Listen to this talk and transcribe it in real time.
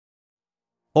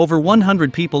Over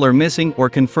 100 people are missing or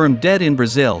confirmed dead in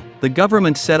Brazil, the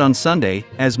government said on Sunday,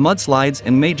 as mudslides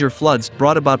and major floods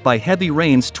brought about by heavy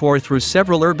rains tore through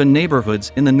several urban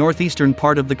neighborhoods in the northeastern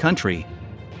part of the country.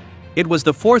 It was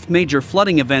the fourth major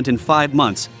flooding event in 5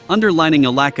 months, underlining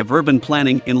a lack of urban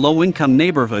planning in low-income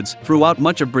neighborhoods throughout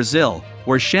much of Brazil,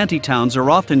 where shanty towns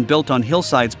are often built on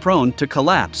hillsides prone to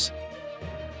collapse.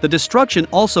 The destruction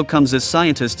also comes as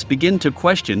scientists begin to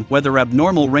question whether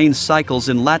abnormal rain cycles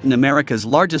in Latin America's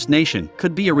largest nation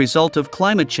could be a result of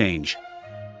climate change.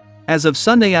 As of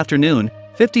Sunday afternoon,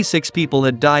 56 people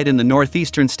had died in the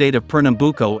northeastern state of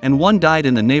Pernambuco and 1 died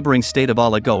in the neighboring state of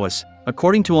Alagoas,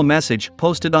 according to a message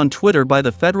posted on Twitter by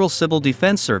the Federal Civil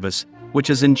Defense Service,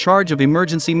 which is in charge of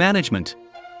emergency management.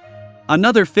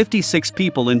 Another 56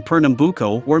 people in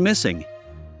Pernambuco were missing.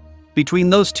 Between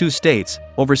those two states,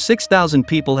 over 6,000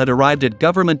 people had arrived at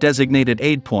government-designated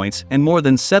aid points and more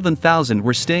than 7,000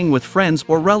 were staying with friends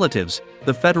or relatives,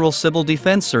 the Federal Civil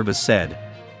Defense Service said.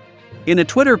 In a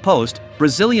Twitter post,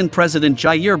 Brazilian President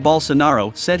Jair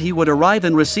Bolsonaro said he would arrive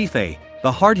in Recife,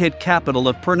 the hard-hit capital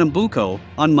of Pernambuco,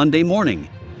 on Monday morning.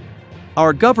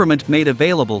 "Our government made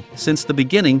available, since the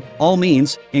beginning, all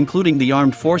means, including the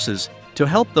armed forces, to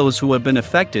help those who have been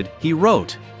affected," he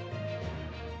wrote.